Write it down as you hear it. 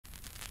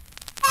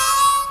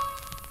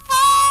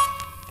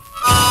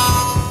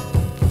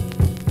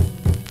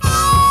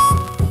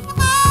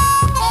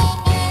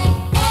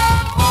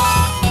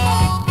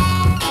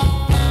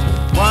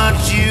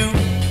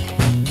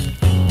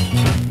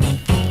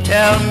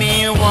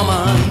me,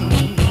 woman,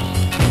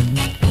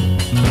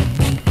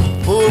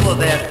 who was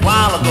that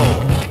while ago?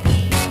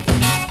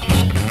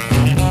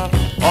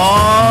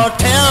 Oh,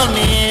 tell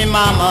me,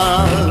 mama,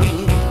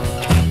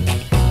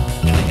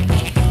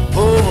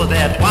 who was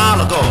that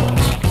while ago?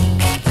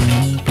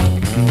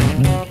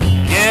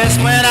 Yes,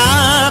 when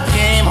I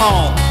came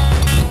home,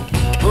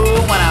 who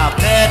went out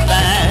that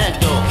back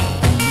door?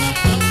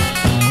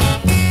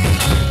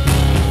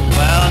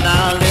 Well,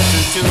 now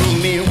listen to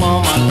me,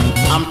 woman,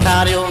 I'm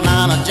tired of your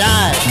line of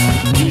jive.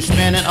 You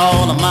spending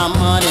all of my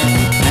money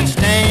and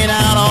staying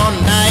out all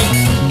night.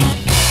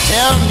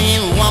 Tell me,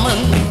 woman,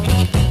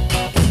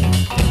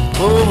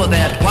 who was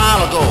that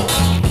while ago?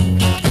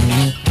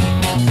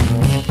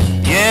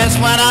 Yes,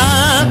 when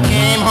I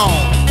came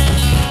home,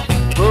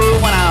 who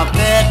went out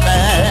that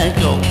back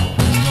door?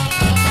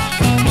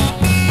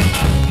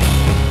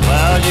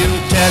 Well, you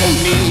telling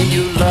me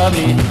you love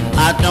me,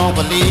 I don't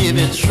believe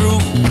it's true.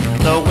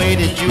 The way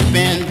that you've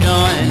been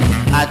doing,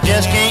 I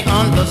just can't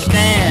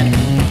understand.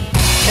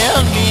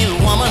 Tell me,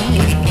 woman,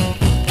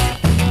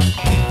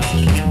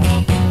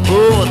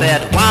 who was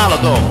that while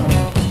ago?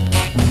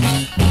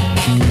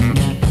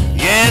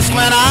 Yes,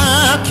 when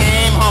I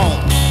came home,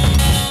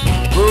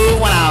 who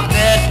went out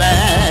that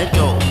back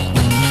door?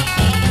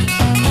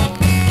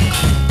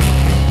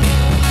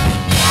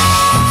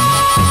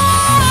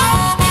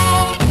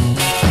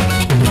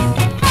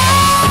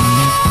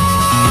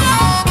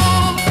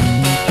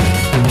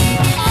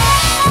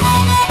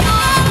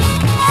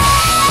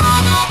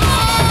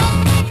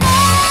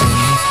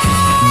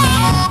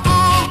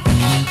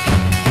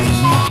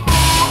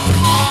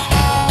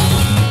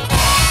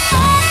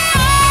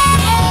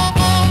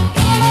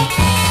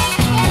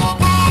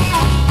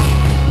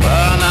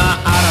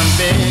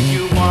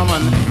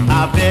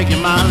 I beg you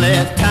my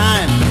last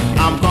time,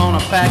 I'm gonna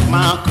pack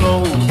my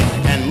clothes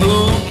and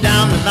move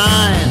down the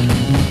line.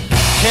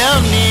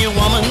 Tell me,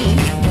 woman,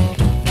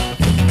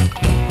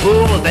 who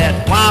was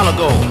that while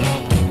ago?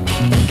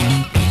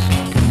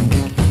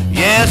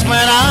 Yes,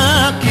 when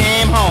I came